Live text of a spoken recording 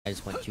I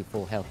just went to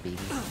full health, baby.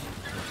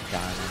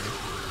 Dying on me.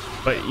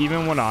 But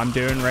even what I'm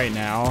doing right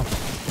now,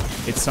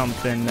 it's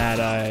something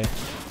that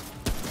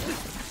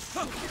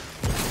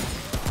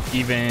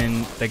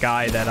even the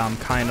guy that I'm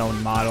kind of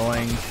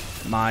modeling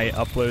my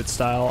upload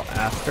style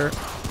after,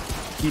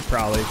 he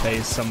probably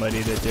pays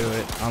somebody to do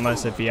it,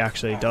 unless if he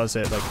actually does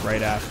it like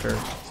right after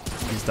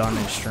he's done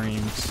his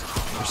streams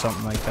or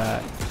something like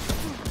that.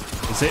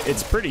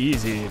 It's pretty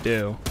easy to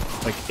do.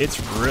 Like,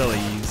 it's really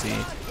easy.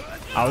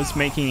 I was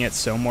making it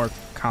so more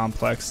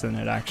complex than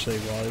it actually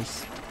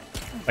was.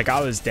 Like,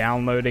 I was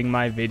downloading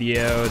my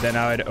video, then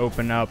I would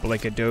open up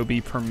like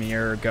Adobe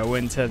Premiere, go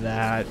into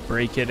that,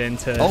 break it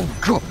into... Oh,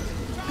 God.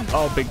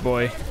 Oh, big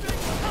boy.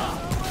 Oh,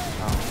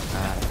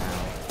 God.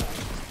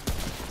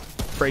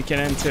 Break it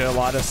into a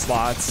lot of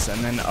slots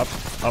and then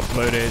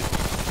upload it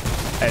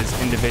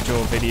as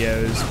individual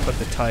videos, put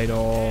the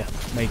title,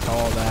 make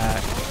all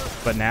that.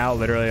 But now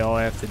literally all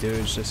I have to do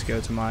is just go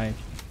to my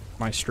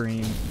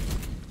stream,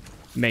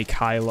 make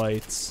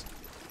highlights,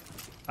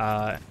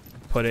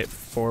 put it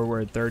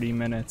forward 30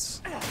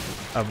 minutes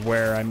of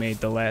where I made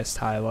the last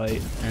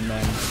highlight, and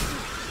then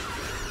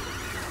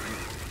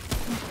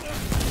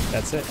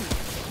that's it.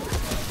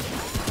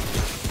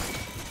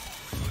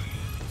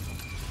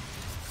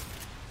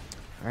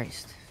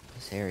 Christ,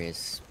 this area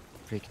is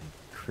freaking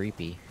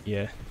creepy.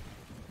 Yeah.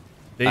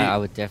 I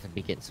would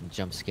definitely be getting some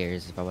jump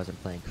scares if I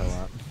wasn't playing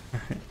co-op.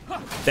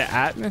 The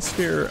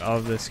atmosphere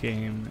of this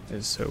game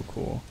is so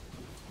cool.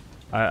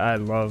 I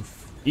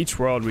love each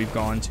world we've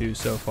gone to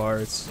so far.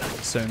 It's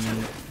so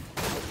neat,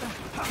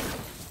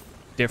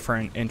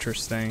 different,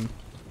 interesting.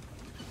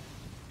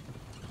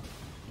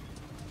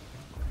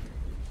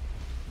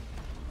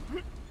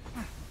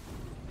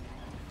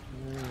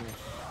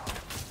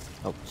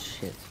 Oh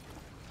shit.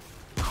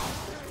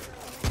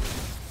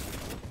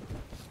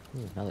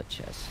 Ooh, another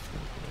chest.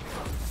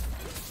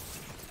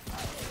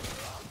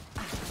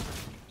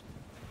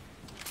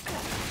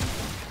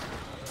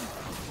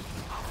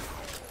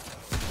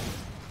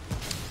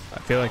 I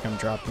feel like I'm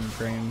dropping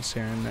frames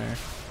here and there.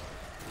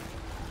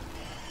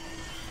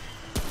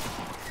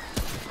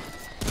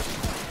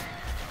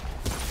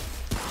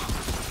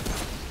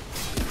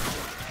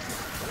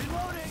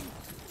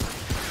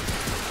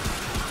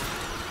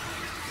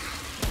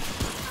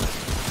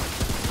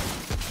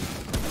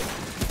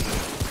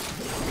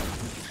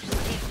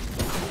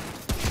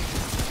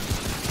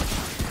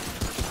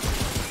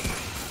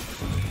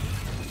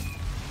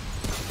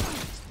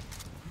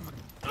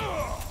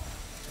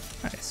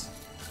 Nice.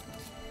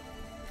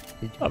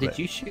 Did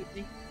you shoot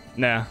me?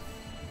 Nah.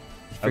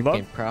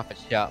 Freaking Prophet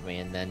shot me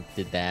and then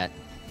did that.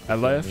 I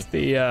left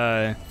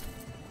the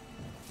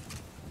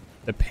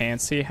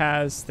pants he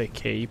has, the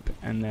cape,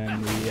 and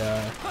then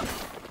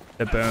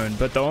the bone.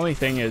 But the only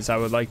thing is, I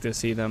would like to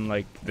see them,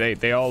 like,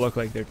 they all look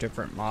like they're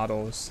different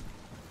models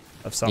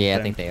of something. Yeah,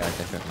 I think they are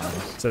different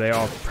models. So they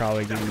all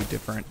probably give you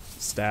different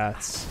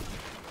stats.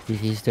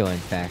 He's doing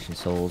Fashion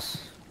Souls.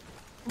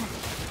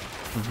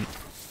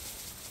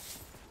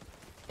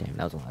 Damn,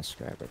 that was a lot of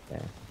strap right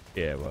there.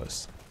 Yeah, it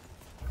was.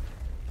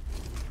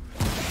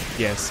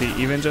 Yeah, see,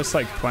 even just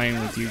like playing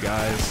with you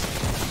guys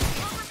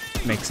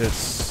makes it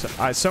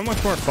so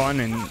much more fun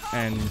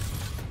and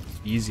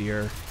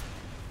easier.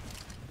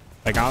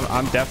 Like,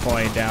 I'm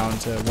definitely down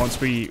to, once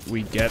we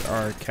get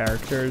our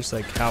characters,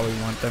 like how we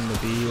want them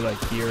to be, like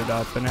geared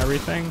up and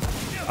everything,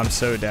 I'm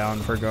so down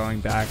for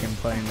going back and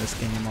playing this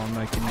game on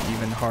like an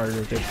even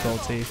harder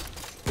difficulty.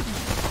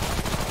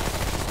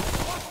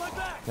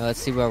 Now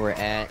let's see where we're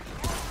at.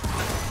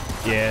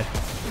 Yeah.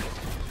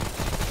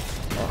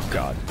 Oh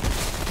god.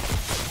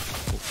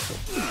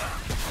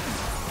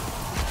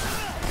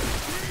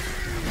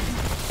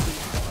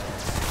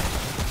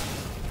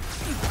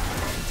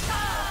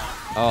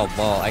 Oh,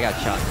 well, I got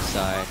shot in the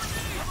side.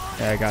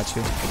 Yeah, I got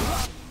you.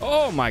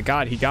 Oh my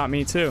god, he got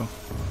me too.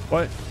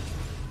 What?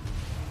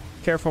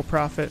 Careful,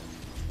 Prophet.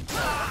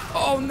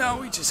 Oh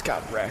no, he just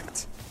got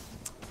wrecked.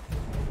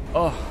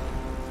 Oh.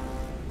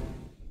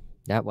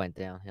 That went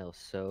downhill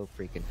so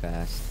freaking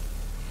fast.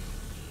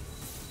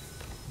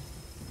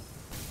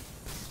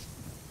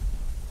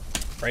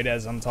 Right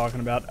as I'm talking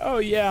about, oh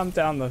yeah, I'm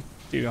down to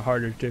do a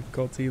harder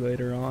difficulty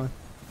later on.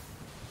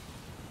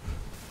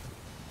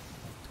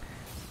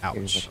 It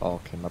Ouch. just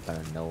all came up out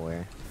of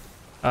nowhere.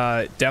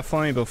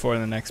 Definitely before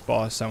the next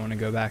boss, I want to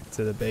go back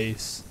to the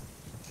base.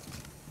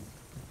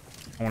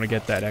 I want to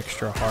get that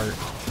extra heart.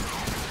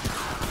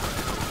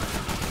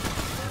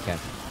 Okay.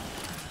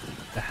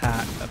 The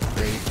hat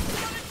upgrade.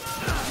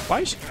 Why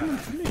is she coming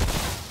for me?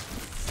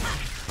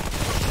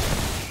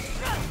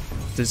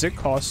 Does it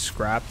cost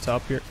scrap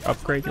to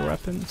upgrade your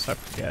weapons? I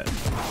forget.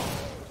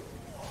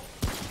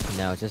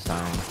 No, just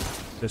iron.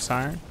 Just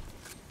iron?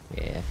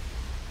 Yeah.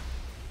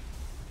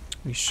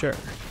 You sure?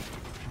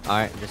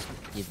 Iron, just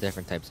use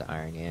different types of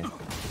iron, yeah.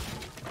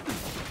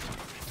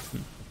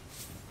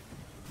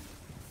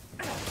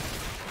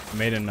 I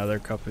made another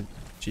cup of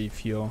G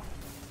Fuel.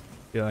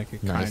 Feel like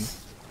it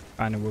Nice.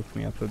 kind of woke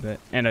me up a bit.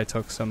 And I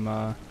took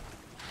some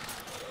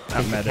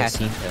Take the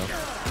medicine. caffeine pill.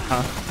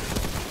 Huh?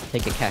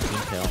 Take a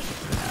caffeine pill.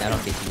 That'll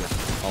get you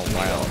all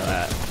wild.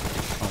 That.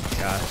 Oh my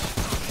gosh.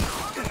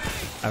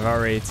 I've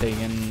already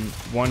taken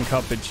 1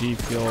 cup of G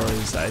Fuel.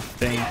 Is I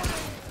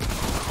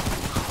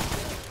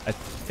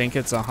think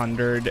it's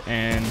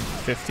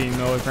 115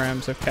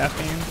 milligrams of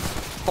caffeine.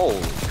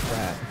 Holy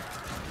crap!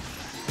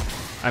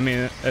 I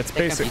mean, it's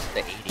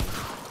basically.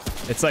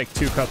 It's like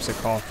 2 cups of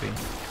coffee.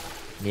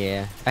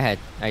 Yeah, I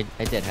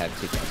did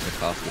have 2 cups of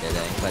coffee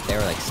today, but they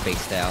were like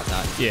spaced out,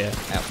 not at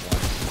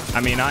once.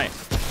 I mean, I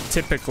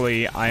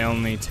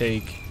only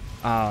take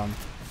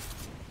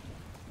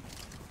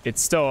it's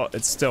still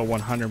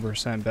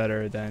 100%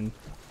 better than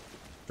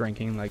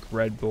drinking like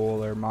Red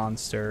Bull or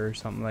Monster or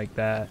something like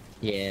that.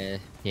 Yeah.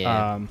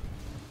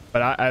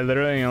 But I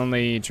literally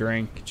only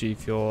drink G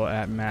Fuel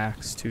at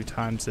max 2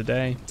 times a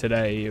day.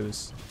 Today it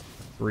was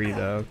 3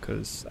 though,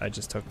 because I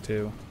just took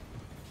 2.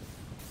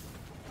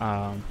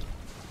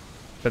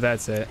 But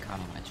that's it. I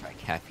kind of want to try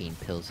caffeine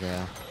pills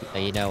though.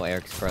 You know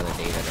Eric's brother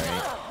David,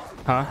 right?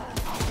 Huh?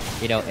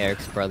 You know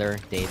Eric's brother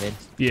David?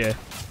 Yeah.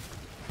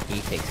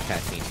 He takes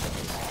caffeine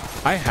pills.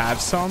 I have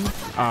some.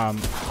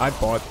 I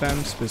bought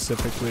them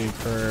specifically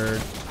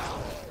for,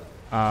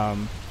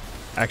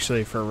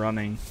 actually for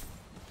running.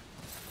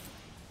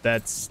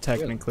 That's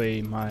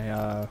technically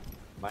my,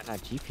 Why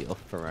not G Fuel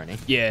for running?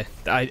 Yeah,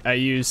 I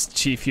use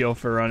G Fuel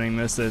for running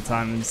most of the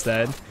time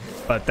instead,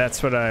 but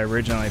that's what I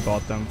originally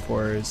bought them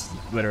for, is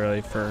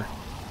literally for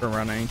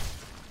running.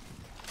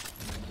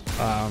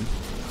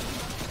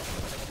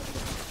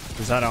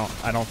 Because I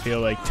don't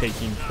feel like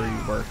taking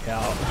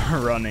pre-workout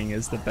running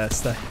is the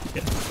best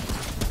idea.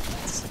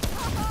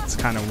 It's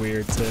kind of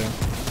weird too.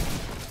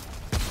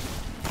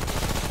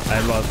 I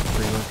love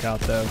pre-workout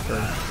though for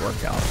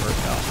workout.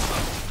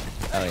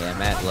 Oh yeah,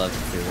 Matt loves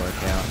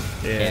pre-workout.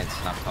 Yeah. Can't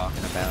stop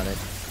talking about it.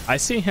 I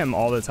see him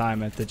all the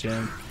time at the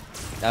gym.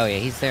 Oh yeah,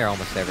 he's there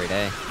almost every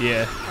day.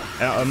 Yeah,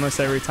 almost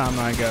every time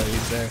I go,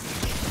 he's there.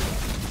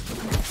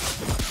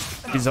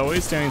 He's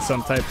always doing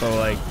some type of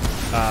like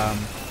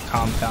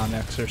compound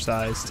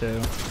exercise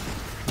too.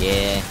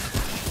 Yeah.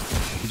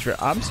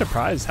 I'm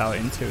surprised how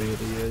into it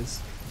he is.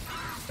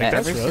 Like,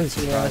 that's ever really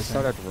since he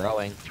started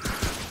rowing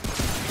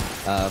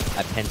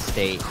at Penn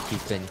State,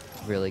 he's been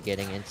really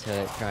getting into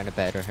it, trying to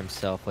better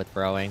himself with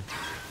rowing.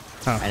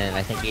 Huh. And then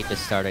I think he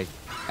just started,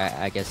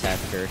 I guess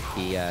after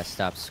he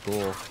stopped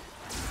school,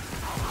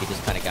 he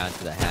just kind of got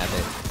into the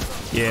habit.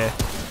 Yeah.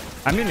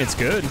 I mean, it's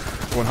good.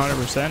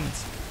 100%.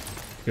 It's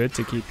good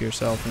to keep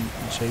yourself in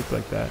shape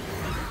like that.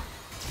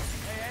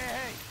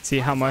 See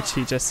how much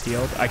he just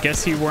healed? I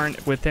guess he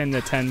weren't within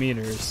the 10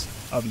 meters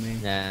of me.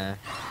 Nah.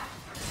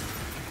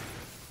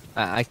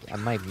 My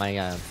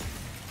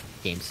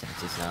game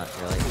sense is not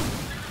really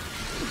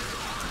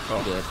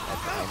good at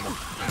the moment.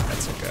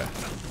 That's okay.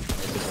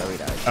 This is where we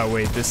died. Oh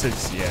wait, this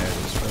is, yeah,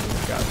 this is where we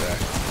got back.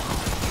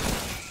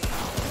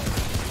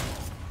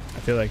 I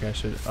feel like I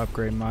should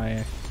upgrade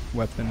my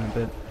weapon a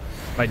bit.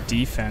 My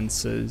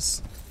defense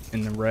is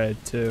in the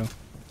red too.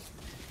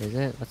 Is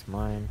it? What's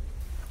mine?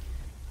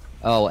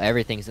 Oh,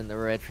 everything's in the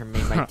red for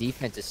me. My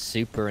defense is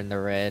super in the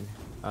red.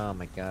 Oh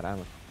my god,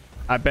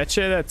 I bet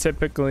you that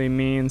typically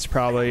means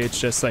probably it's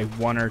just like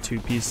 1 or 2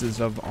 pieces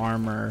of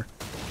armor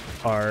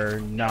are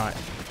not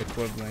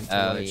equivalent to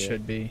what it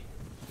should be.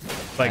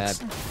 Like,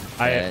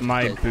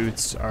 my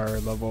boots are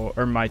level,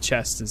 or my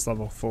chest is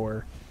level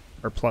 4,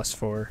 or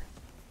 +4.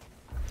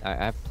 I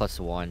have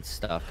 +1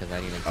 stuff because I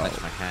didn't even touch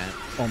my hat.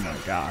 Oh my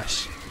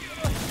gosh.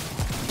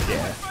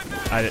 Yeah.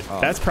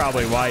 That's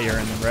probably why you're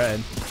in the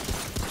red.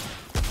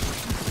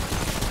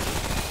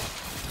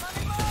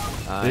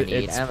 I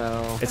need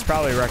ammo. It's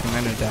probably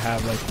recommended to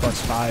have like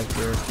 +5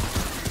 for.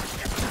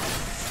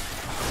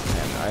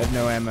 And I have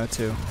no ammo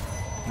too,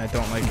 and I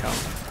don't like how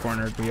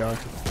cornered we are.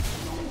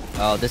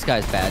 Oh, this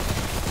guy's bad.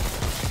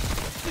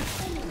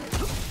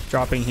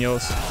 Dropping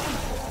heals.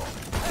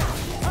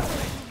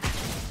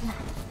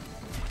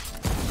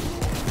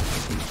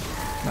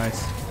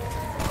 Nice.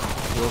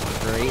 Heals are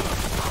great.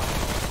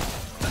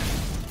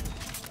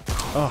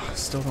 Oh,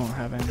 still don't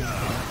have ammo.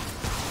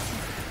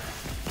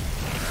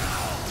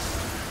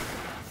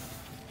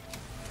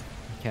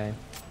 Okay.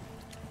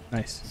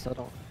 Nice. Still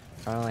don't.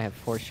 I only have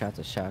 4 shots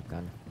of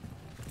shotgun.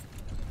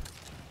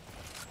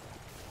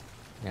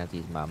 I have to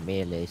use my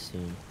melee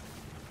soon.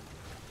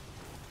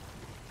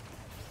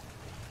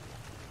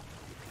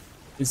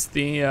 Is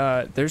the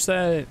there's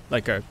a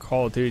like a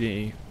Call of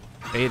Duty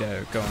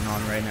beta going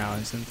on right now,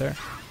 isn't there?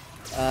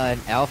 An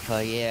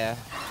alpha, yeah.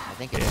 I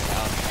think it's an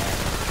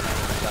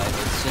alpha. But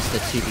it's just a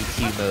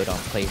 2v2 mode on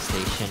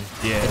PlayStation.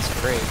 Yeah. It's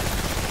free.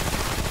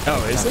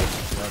 Oh, is it?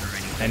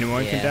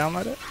 Anyone can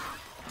download it?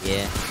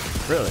 Yeah.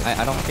 Really?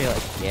 I don't feel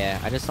like, yeah,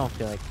 I just don't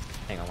feel like,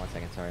 hang on 1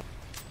 second, sorry.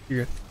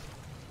 You're good.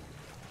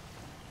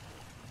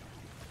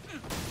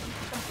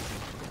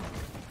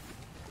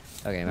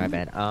 Okay, my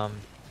bad.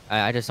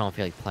 I just don't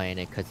feel like playing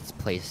it because it's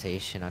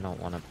PlayStation. I don't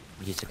want to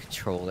use a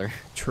controller.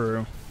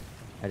 True.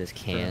 I just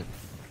can't.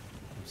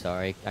 I'm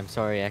sorry. I'm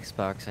sorry,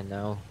 Xbox. I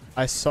know.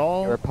 I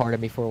saw. You were a part of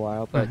me for a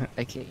while, but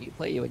I can't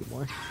play you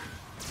anymore.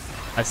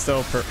 I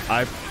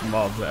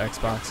love the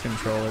Xbox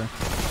controller.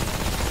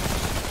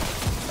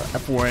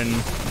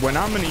 When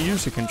I'm gonna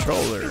use a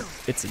controller,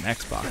 it's an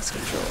Xbox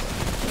controller.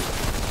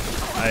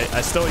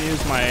 I still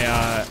use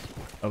my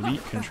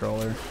Elite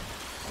controller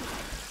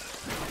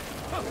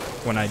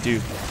when I do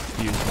use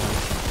one.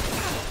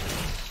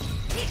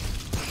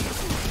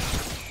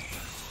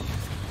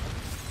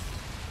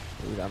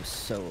 Dude, I'm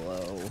so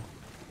low.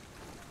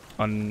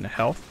 On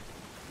health?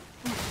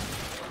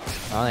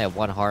 I only have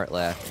 1 heart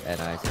left, and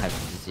I have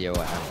 0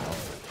 ammo.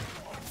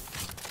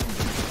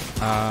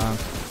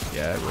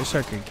 Yeah, I wish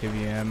I could give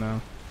you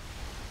ammo.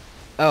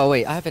 Oh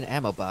wait, I have an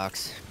ammo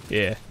box.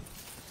 Yeah.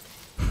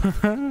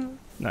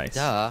 Nice.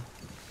 Duh.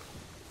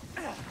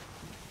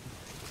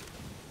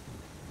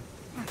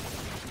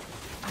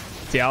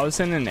 See, I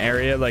was in an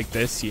area like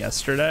this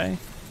yesterday,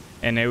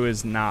 and it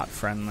was not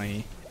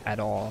friendly at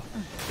all.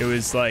 It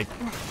was like,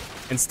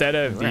 instead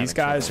of these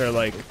guys are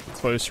like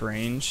close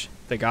range,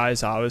 the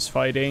guys I was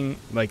fighting,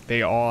 like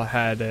they all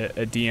had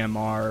a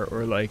DMR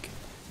or like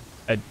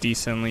a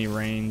decently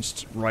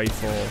ranged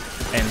rifle,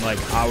 and like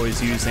I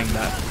was using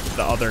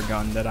the other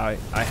gun that I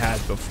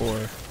had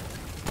before.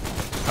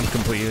 I'm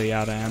completely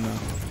out of ammo.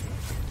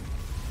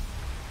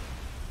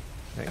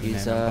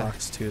 He's ammo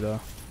box too though.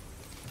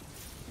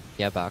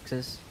 Yeah,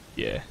 boxes.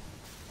 Yeah.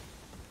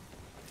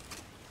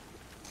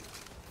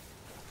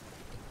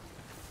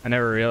 I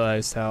never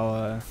realized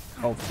how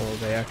helpful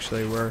they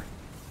actually were.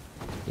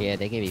 Yeah,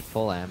 they gave you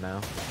full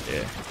ammo.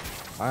 Yeah.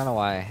 I don't know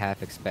why I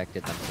half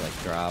expected them to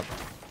like drop,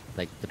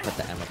 like to put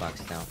the ammo box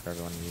down for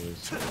everyone to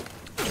use.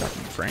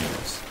 Dropping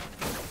frames.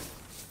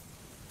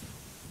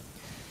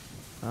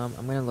 I'm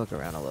gonna look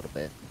around a little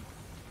bit.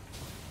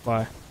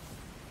 Why?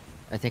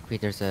 I think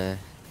there's a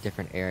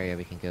different area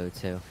we can go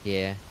to.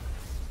 Yeah.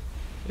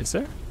 Is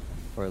there?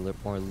 For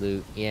more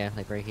loot. Yeah,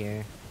 like right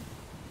here.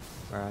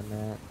 Where I'm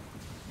at.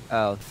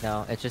 Oh,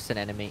 no, it's just an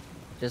enemy.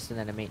 Just an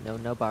enemy.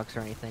 No box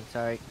or anything.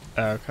 Sorry.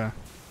 Oh, okay.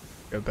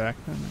 Go back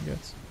then, I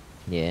guess.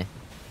 Yeah.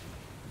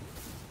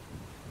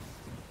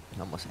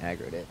 Almost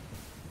aggroed it.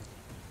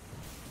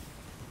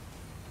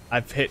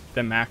 I've hit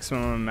the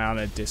maximum amount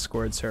of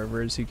Discord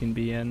servers you can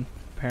be in,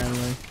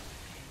 apparently.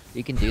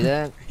 You can do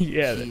that?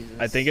 Yeah, Jesus.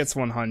 I think it's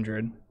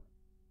 100.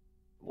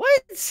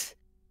 What?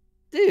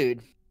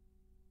 Dude.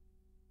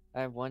 I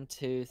have 1,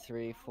 2,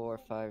 3, 4,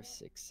 5,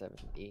 6, 7,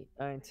 8,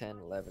 9, 10,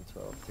 11,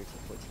 12, 13,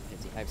 14,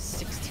 15. I have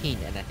 16,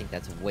 and I think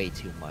that's way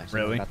too much.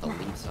 Really? I'm about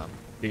to leave some.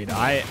 Dude,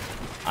 I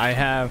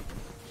have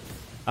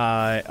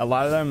a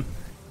lot of them,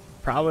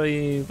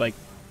 probably like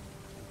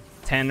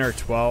 10 or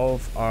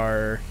 12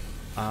 are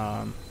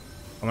I'm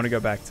gonna go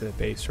back to the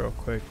base real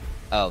quick.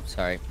 Oh,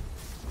 sorry.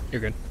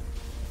 You're good.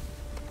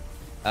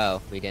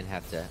 Oh, we didn't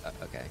have to.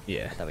 Okay.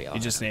 Yeah. I thought we all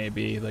You just had. need to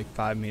be like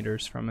 5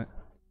 meters from it.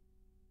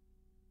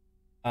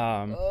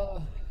 I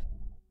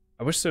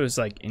wish there was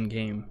like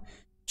in-game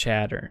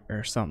chat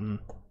or something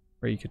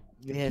where you could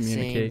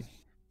communicate. Same.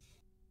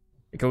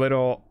 Like a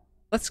little,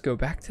 let's go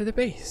back to the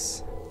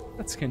base.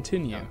 Let's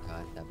continue. Oh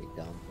god, that'd be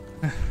dumb.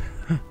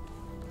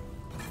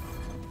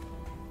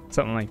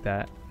 Something like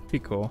that. Be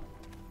cool.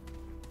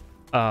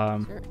 Sure, I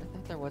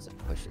thought there was a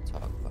push to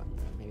talk button.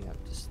 Maybe I'm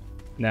just.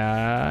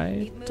 Nah,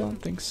 I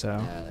don't think so.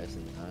 Nah, there's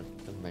not.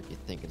 I might be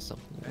thinking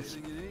something else.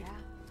 Yeah.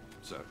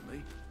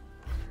 Certainly.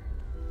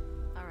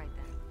 All right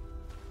then.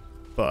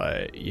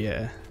 But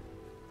yeah.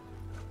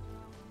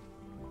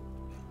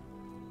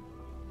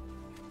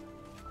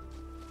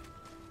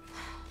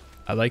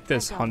 I like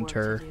this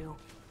hunter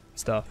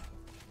stuff.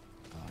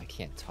 Oh, I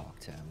can't talk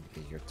to him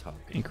because you're talking.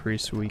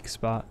 Increase weak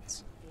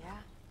spots. Yeah.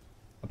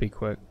 I'll be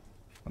quick.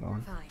 Hold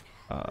on. Fine.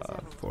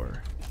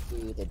 4.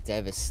 Ooh, the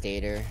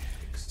Devastator.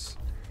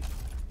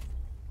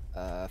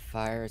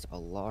 Fires a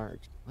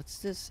large. What's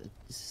this? Is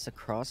this a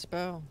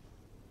crossbow?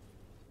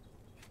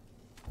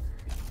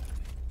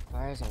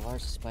 Fires a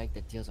large spike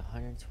that deals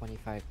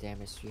 125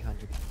 damage,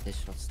 300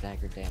 additional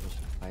stagger damage,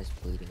 and applies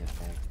bleeding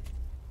effect.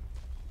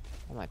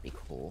 That might be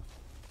cool.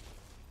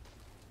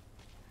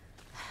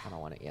 I don't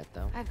want it yet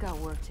though. I've got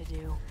work to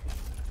do.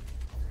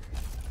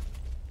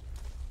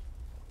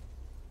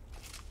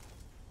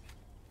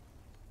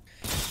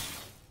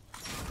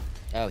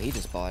 Oh, he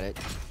just bought it.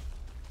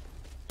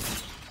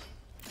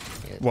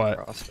 Yeah, it's a What?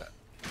 crossbow.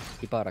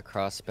 He bought a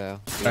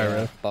crossbow. Oh, The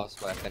really?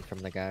 boss weapon from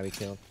the guy we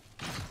killed.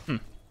 Hmm.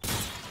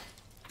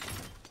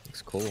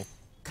 Looks cool.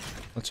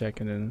 I'll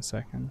check it in a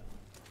second.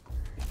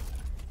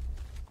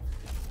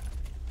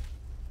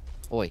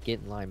 Oi,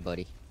 get in line,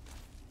 buddy.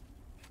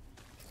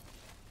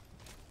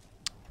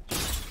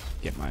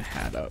 Get my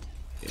hat up.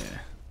 Yeah.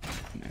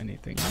 And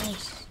anything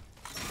else?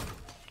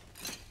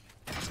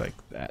 Looks like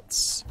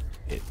that's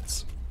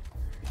it.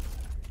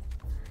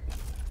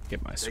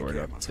 Get my sword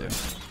up too.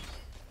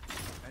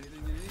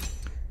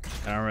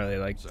 I don't really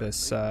like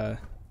this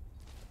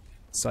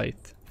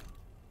scythe.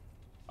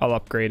 I'll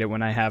upgrade it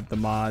when I have the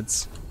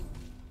mods.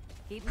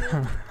 Keep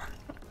moving.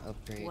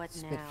 Upgrade What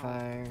now?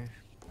 Spitfire.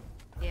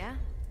 Yeah.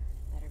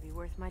 Better be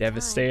worth my time.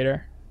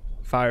 Devastator.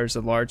 Fires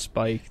a large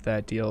spike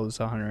that deals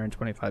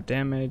 125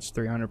 damage,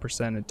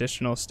 300%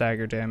 additional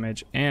stagger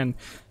damage, and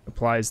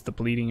applies the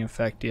bleeding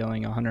effect,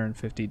 dealing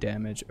 150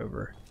 damage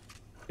over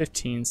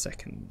 15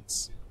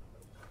 seconds.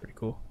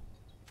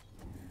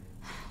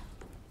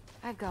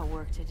 I've got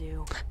work to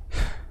do.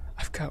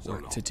 I've got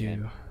work to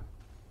do.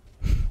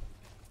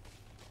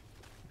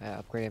 I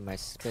upgraded my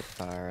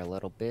Spitfire a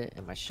little bit,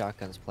 and my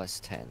shotgun's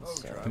 +10.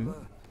 So.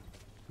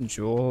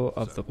 Jewel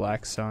of the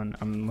Black Sun.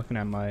 I'm looking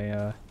at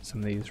my some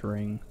of these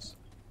rings.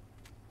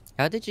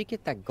 How did you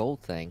get that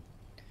gold thing?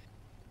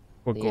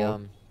 What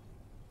gold?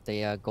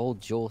 The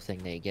gold jewel thing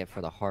that you get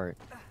for the heart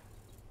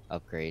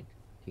upgrade.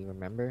 Do you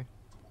remember?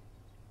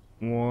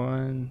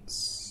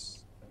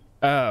 Once.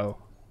 Oh.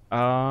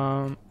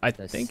 I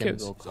think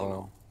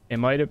it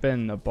might have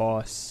been the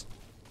boss.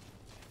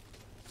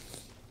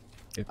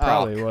 It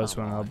probably was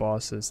one of the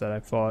bosses that I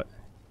fought.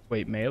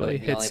 Wait, melee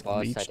hits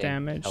leech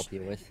damage. Help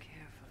you with.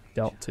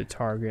 Dealt to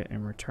target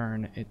and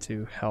return it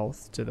to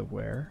health to the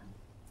wearer.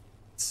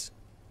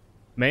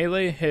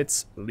 Melee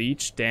hits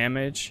leech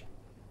damage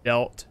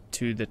dealt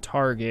to the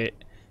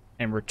target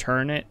and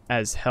return it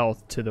as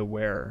health to the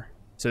wearer.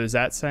 So is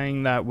that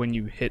saying that when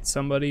you hit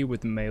somebody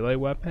with a melee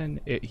weapon,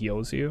 it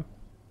heals you?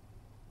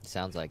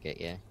 Sounds like it,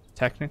 yeah.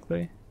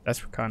 Technically? That's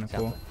kind of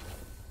cool.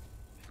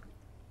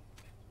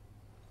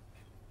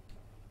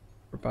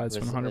 Provides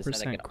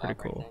 100%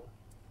 critical.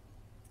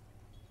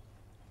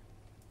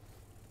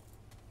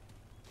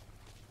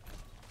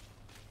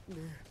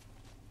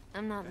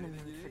 I'm not in the mood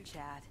for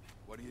chat.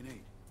 What do you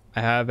need? I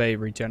have a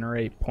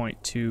regenerate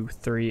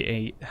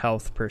 0.238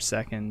 health per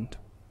second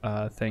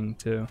thing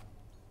too.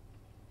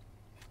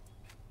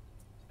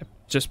 I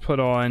just put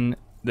on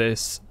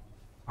this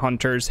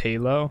Hunter's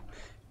Halo.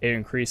 It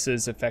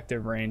increases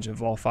effective range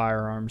of all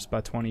firearms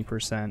by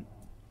 20%.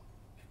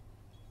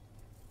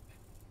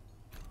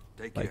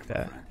 Like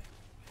that.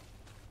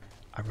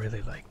 I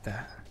really like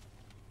that.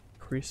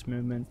 Increase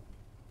movement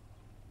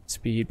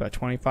speed by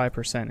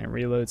 25% and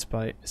reload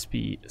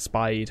speed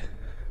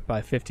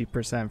by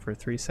 50% for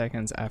 3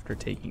 seconds after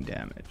taking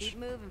damage. Keep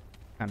moving.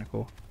 Kind of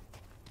cool.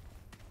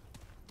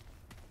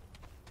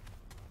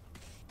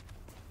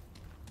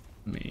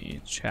 Let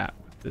me chat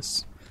with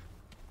this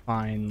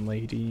fine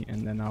lady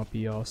and then I'll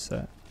be all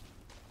set.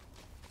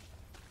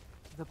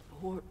 The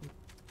port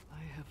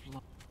I have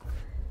lost.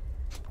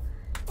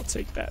 I'll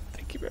take that.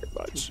 Thank you very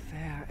much.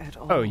 At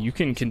all. Oh, you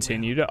can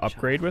continue to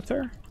upgrade with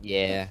her?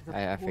 Yeah,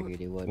 I figured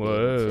you would.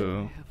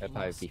 Whoa. That'd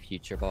probably be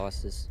future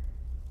bosses.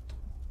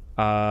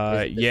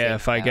 Yeah,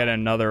 if I get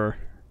another,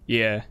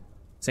 yeah,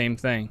 same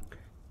thing.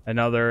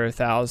 Another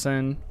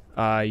 1,000.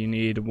 You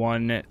need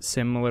 1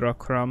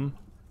 simulacrum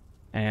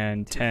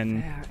and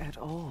 10 at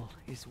all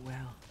is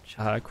well,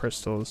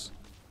 crystals.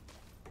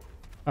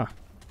 Huh.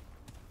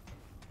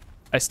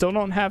 I still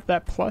don't have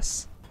that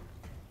plus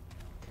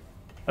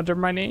under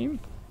my name.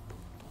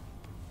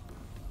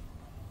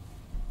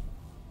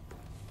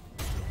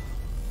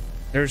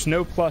 There's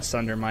no plus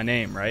under my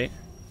name, right?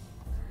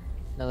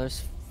 No,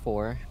 there's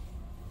 4.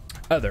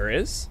 Oh, there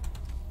is?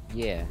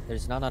 Yeah,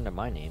 there's none under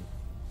my name.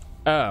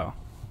 Oh.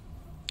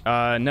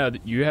 No,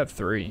 you have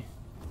 3.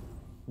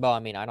 Well, I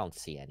mean, I don't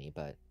see any,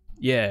 but...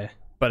 Yeah,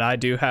 but I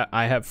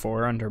have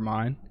 4 under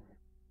mine.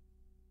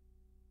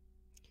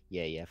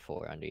 Yeah,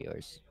 4 under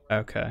yours.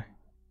 Okay.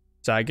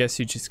 So I guess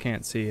you just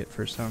can't see it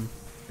for some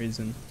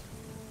reason.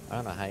 I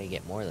don't know how you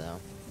get more,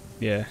 though.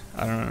 Yeah,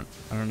 I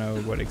don't know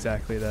what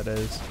exactly that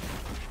is.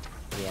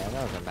 Yeah,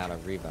 that was the amount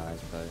of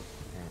revives, but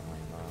apparently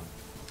I'm wrong.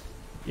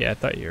 Yeah, I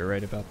thought you were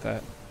right about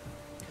that.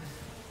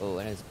 Oh,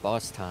 and it's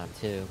boss time,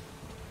 too.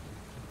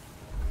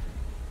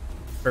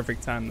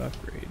 Perfect time to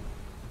upgrade.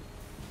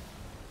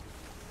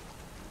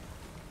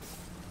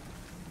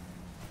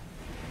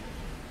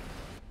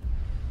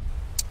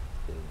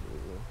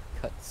 Ooh,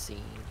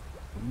 cutscene.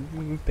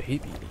 Ooh,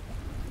 baby.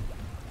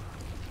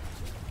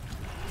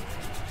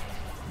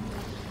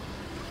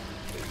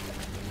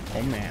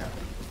 Oh, man.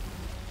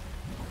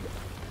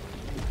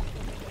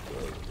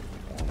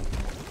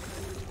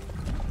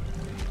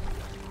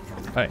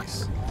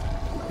 Nice.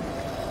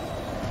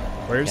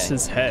 Where's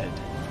his head?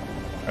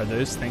 Are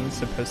those things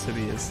supposed to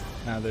be his...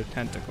 No, they're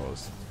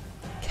tentacles.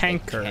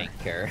 Canker.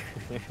 Canker.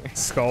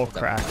 Skull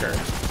cracker.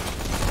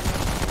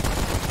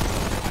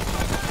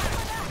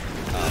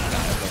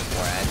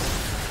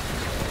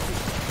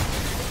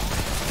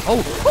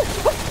 Oh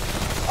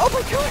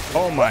my god!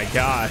 Oh my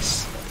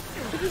gosh.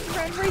 He just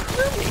ran right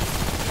through me.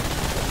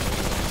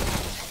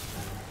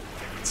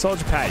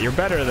 Soldier Pat, you're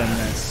better than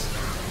this.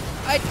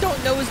 I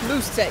don't know his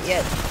moveset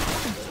yet.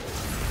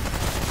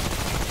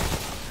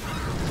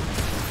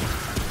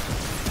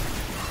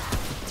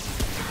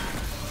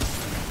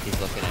 He's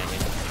looking at me.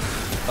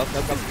 Oh,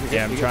 nope.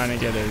 Yeah, I'm trying to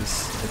get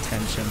his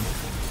attention.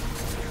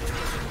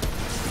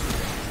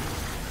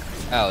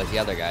 Oh, it's the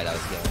other guy that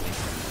was killing me.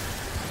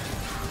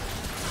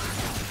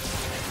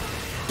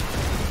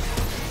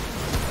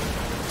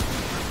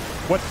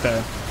 What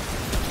the?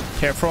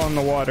 Careful in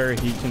the water,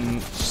 he can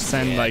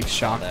send like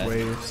shock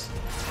waves.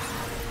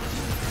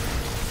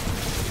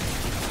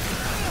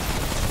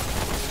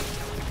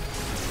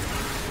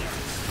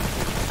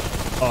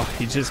 Oh,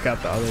 he just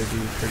got the other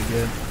dude pretty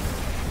good.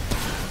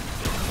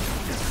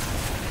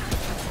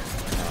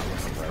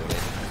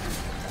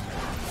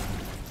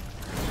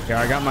 Yeah,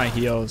 I got my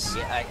heals.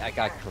 Yeah, I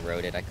got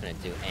corroded. I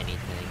couldn't do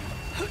anything.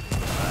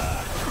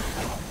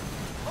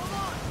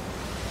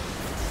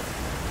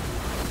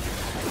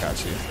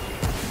 got you.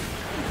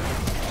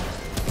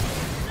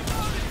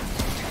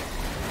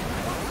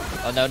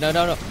 Oh no no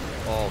no no!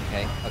 Oh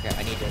okay okay.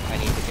 I need to get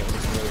rid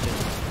of corrosion.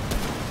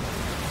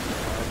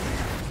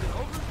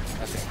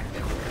 Okay.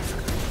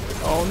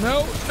 Oh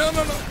no no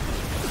no no!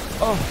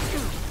 Oh,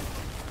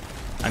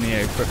 I need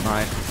to equip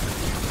my.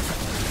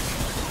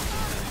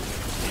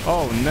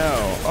 Oh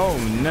no! Oh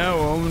no!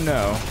 Oh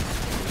no!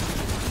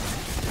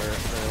 We're a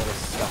little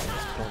stuck in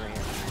this corner here.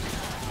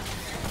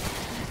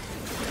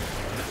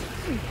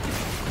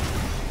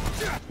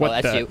 What oh,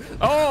 that's the? you.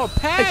 Oh,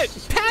 Pat!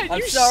 Pat, I'm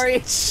you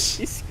sorry.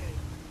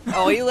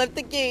 Oh, you left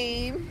the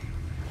game.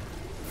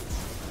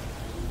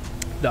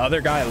 The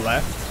other guy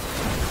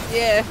left.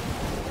 Yeah.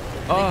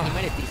 Oh. He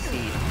might have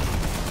DC'd.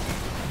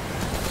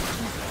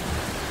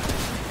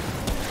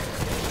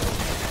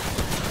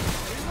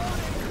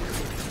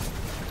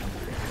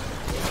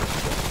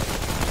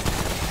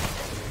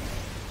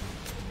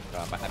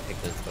 Oh, I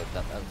picked those both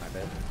up. That was my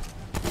bad.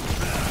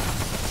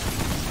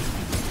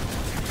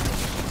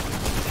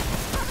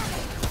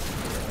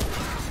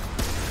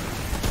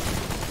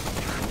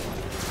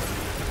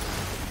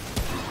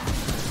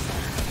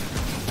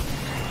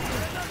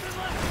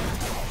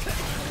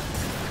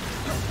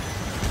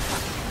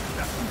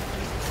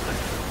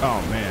 Oh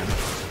man.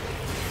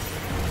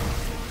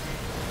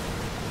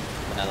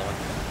 Another one.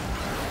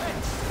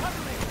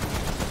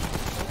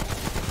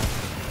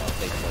 Oh,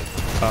 big boy.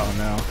 Oh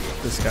no,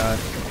 this guy.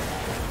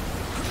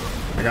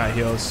 I got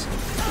heals.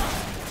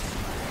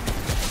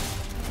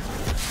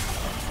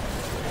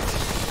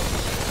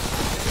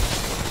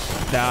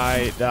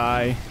 Die,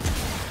 die.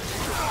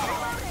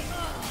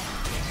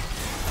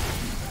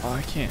 Oh,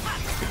 I can't.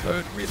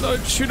 Reload,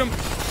 reload, shoot him.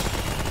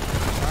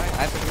 Alright,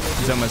 I think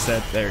He's almost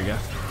dead. There you go.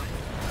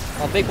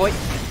 Oh, big boy.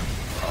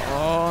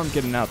 Oh, I'm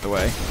getting out the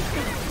way.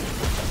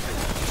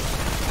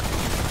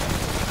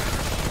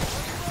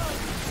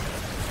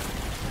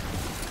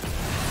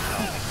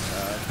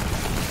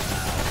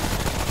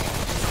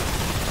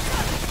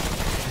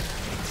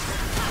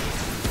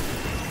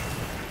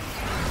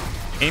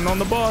 Aim on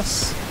the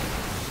boss. Too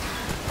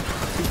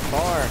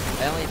far.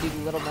 I only do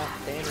little amount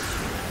of damage.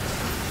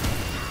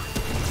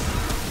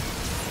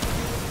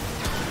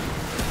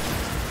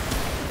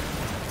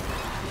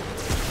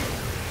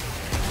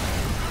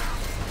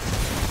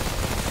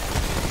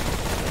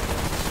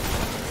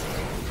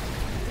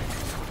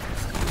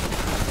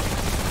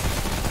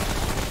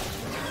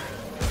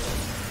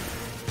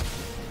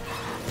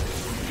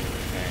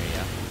 There you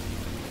go.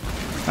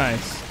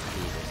 Nice.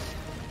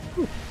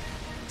 Ooh.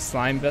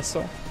 Slime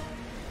vessel.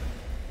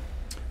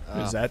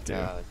 What does that do?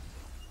 God.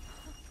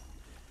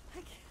 I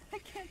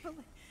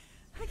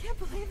can't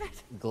believe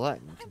it.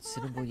 Glutton.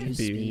 Considerable Can use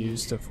be speed.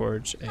 used to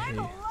forge a. I'm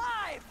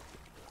alive.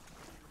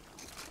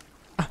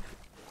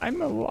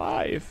 I'm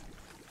alive.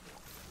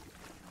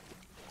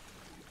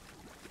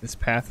 This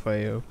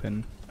pathway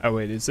open. Oh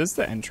wait, is this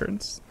the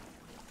entrance?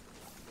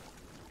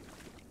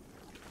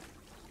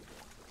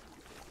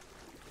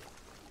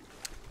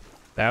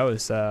 That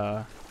was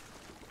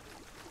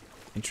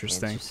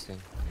interesting.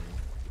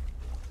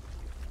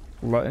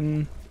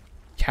 Glutton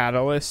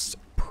catalyst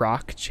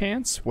proc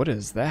chance? What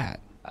is that?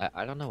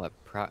 I don't know what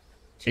proc.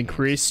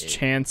 Increased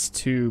chance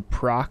to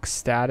proc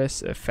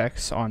status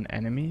effects on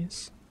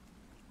enemies.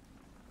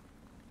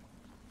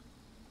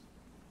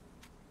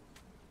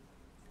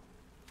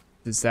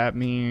 Does that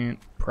mean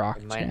proc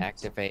It might chance?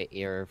 activate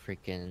your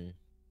freaking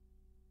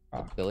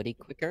ability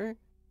quicker.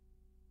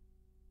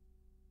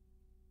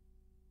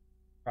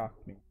 Proc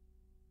me.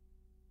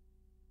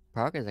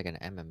 Proc is like an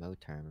MMO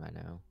term, I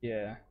know.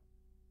 Yeah.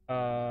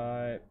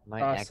 Might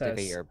Process.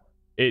 activate your.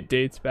 It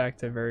dates back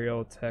to very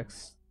old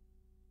text.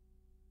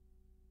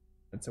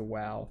 It's a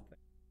WoW thing.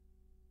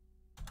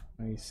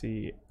 Let me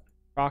see.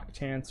 Proc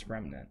chance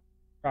remnant.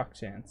 Proc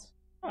chance.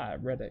 Ah,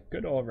 Reddit.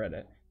 Good old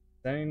Reddit.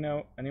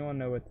 Does anyone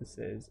know what this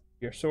is?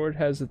 Your sword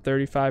has a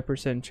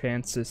 35%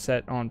 chance to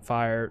set on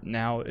fire.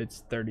 Now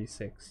it's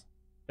 36,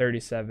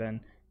 37,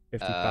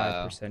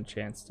 55%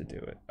 chance to do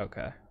it.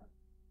 Okay.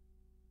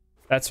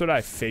 That's what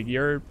I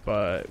figured,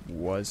 but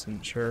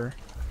wasn't sure.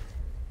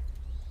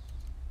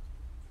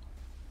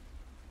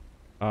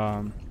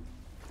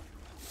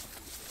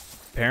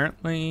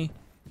 Apparently,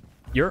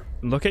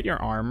 look at your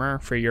armor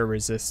for your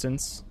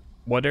resistance.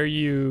 What are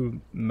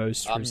you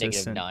most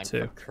resistant -9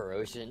 to? for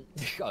corrosion.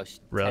 Oh,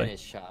 Really? 10 is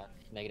shock.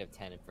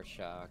 -10 for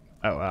shock.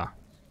 Oh wow. I'm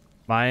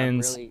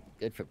Mine's really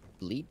good for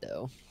bleed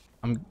though.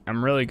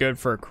 I'm really good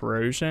for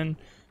corrosion,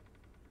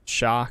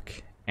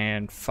 shock,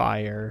 and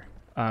fire.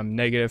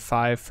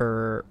 -5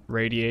 for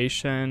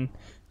radiation,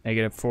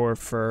 -4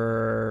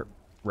 for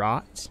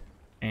rot,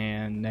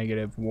 and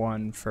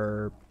 -1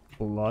 for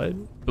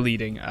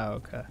bleeding. Oh,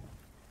 okay.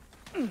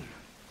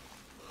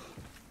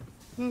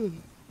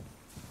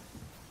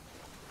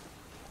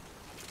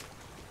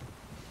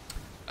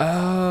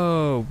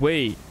 Oh,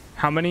 wait.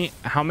 How many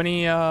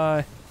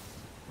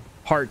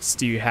hearts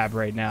do you have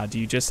right now? Do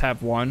you just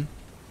have one?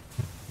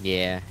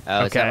 Yeah.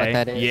 Oh, is that what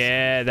that is?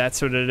 Yeah,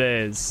 that's what it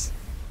is.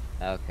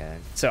 Okay.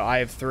 So I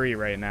have 3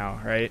 right now,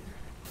 right?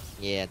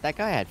 Yeah, that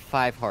guy had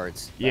 5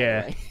 hearts. By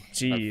Yeah. the way.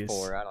 Jeez.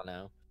 Or 4, I don't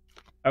know.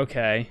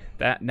 Okay,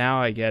 that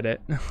now I get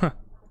it.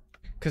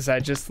 Because I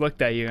just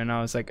looked at you and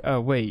I was like, oh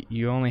wait,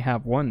 you only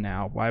have 1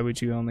 now. Why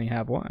would you only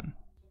have 1?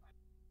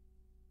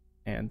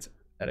 And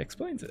that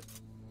explains it.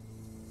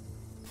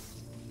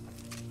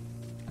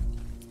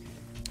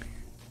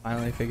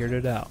 Finally figured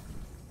it out.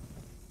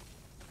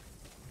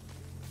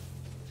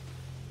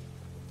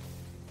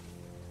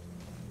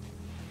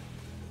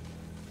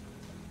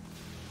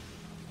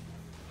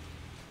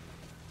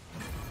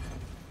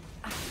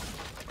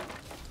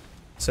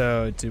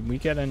 So, did we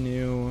get a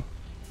new...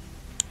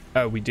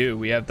 Oh, we do.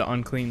 We have the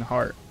unclean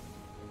heart.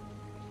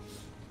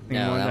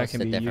 No, One that that was can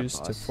the be different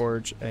used to boss.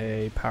 forge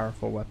a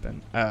powerful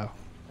weapon. Oh.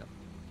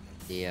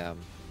 The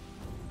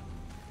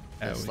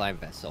Oh, slime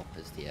vessel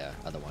is the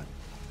other one.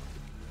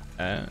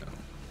 Oh.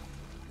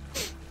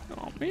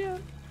 Oh,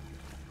 man.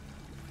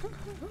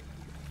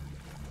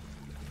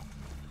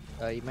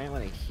 You might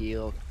want to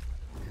heal,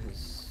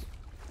 because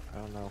I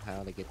don't know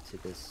how to get to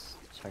this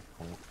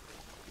checkpoint.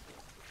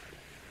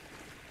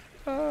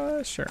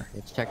 Sure.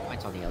 The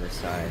checkpoint's on the other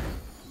side.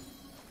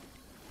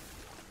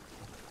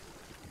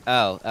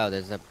 Oh,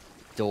 there's a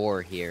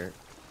door here.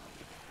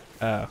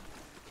 Oh.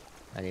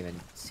 I didn't even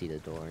see the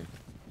door.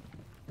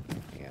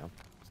 Yeah.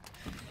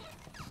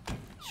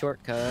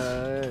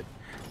 Shortcut.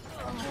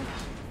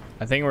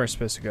 I think we're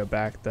supposed to go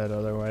back that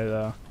other way,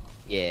 though.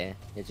 Yeah,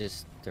 it's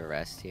just the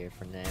rest here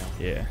for now.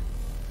 Yeah.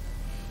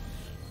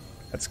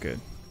 That's good.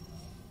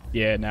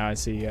 Yeah, now I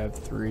see you have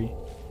 3.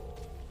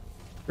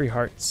 3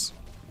 hearts.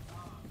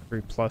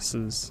 3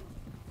 pluses.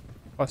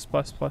 Plus,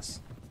 plus, plus.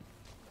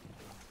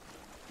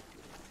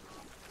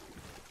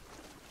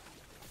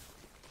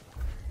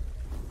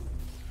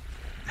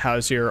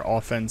 How's your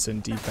offense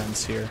and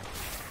defense here?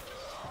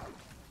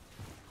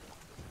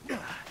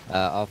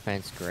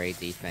 Offense gray,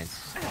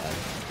 defense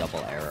double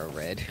arrow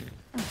red.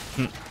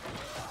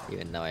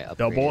 Even though I upgraded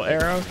Double it.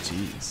 arrow?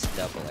 Jeez.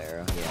 Double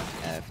arrow,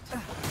 yeah. F.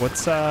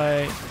 What's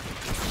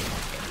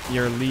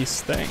your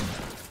least thing?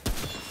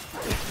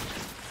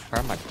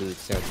 Probably my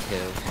boots are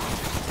too.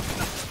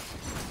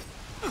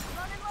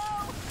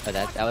 But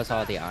that was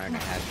all the iron I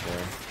had for.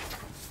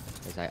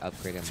 Because I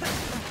upgraded my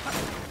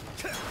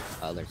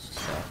other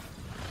stuff.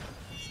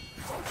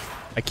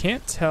 I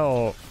can't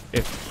tell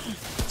if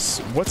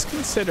what's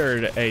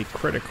considered a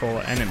critical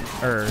enemy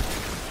or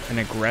an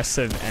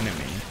aggressive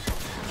enemy.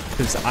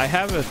 Because I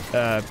have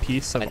a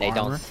piece of When they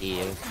armor. don't see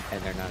you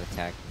and they're not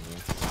attacking you.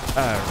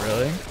 Oh,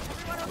 really?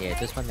 Yeah,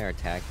 just when they're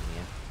attacking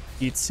you.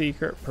 Heat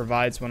Seeker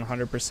provides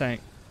 100%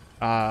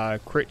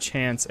 crit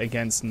chance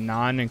against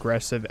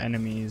non-aggressive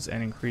enemies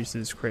and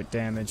increases crit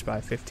damage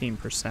by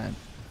 15%.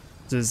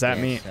 Does that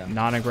Yeah, mean so-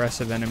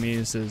 non-aggressive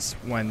enemies is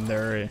when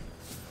they're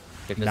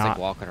They're just not like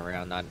walking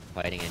around, not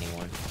fighting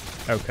anyone.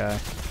 okay?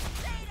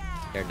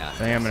 They're not. I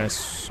think I'm gonna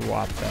aggressive.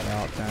 swap that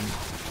out then.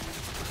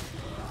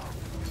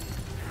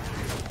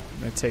 I'm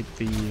gonna take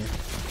the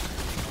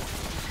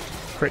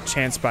crit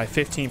chance by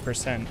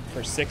 15%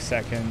 for 6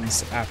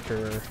 seconds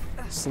after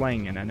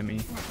slaying an enemy.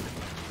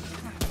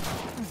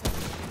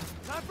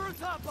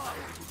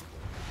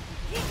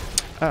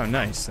 Oh,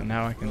 nice. And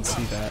now I can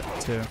see that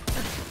too.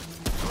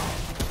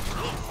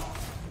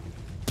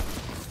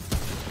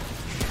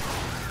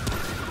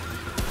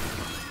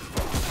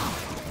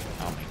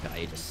 Oh my god,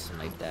 you just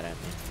sniped that at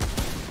me.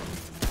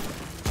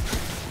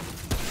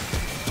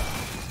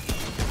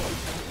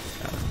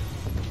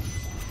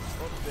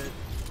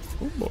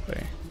 Oh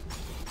boy.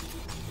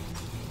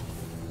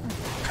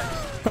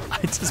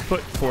 I just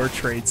put 4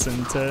 traits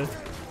into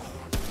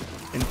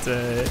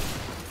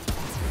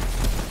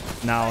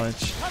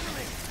knowledge.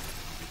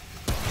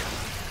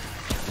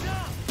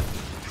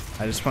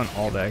 I just want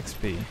all the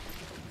XP.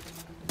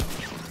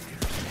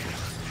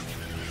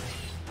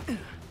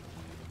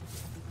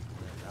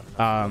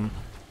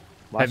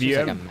 Watch Have you is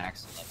like ever- a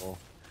max level,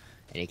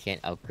 and you can't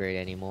upgrade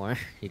anymore.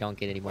 You don't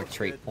get any more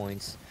trait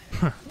points.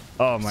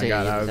 Oh my So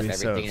god, you I use would up be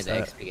so everything into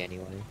upset. XP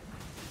anyway.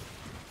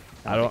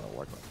 I don't- think it'll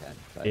work like that.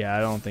 But Yeah, I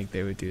don't think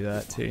they would do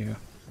that to you.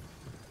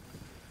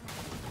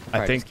 I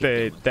probably think just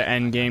keep doing the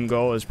end game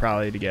goal is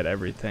probably to get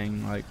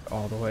everything like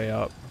all the way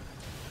up.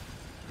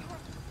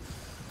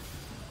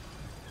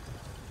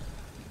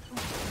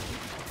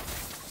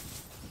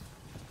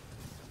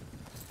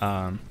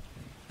 I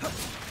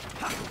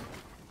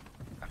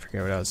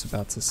forget what I was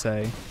about to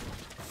say.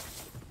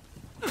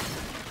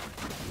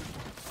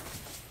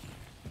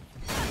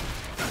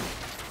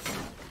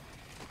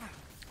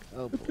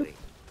 Oh boy.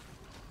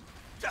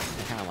 I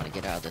kind of want to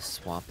get out of this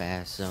swamp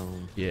ass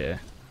zone. Yeah,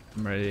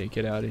 I'm ready to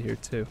get out of here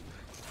too.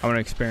 I want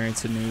to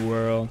experience a new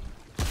world.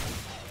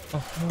 A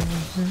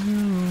whole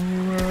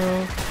new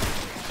world.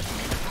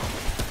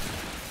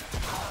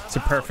 It's a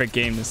perfect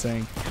game to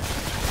sing.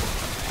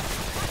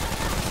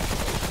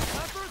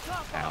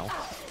 Ow.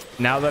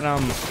 Now that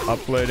I'm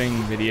uploading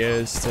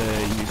videos to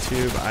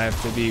YouTube, I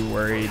have to be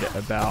worried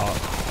about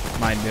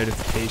my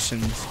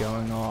notifications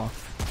going off.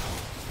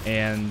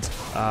 And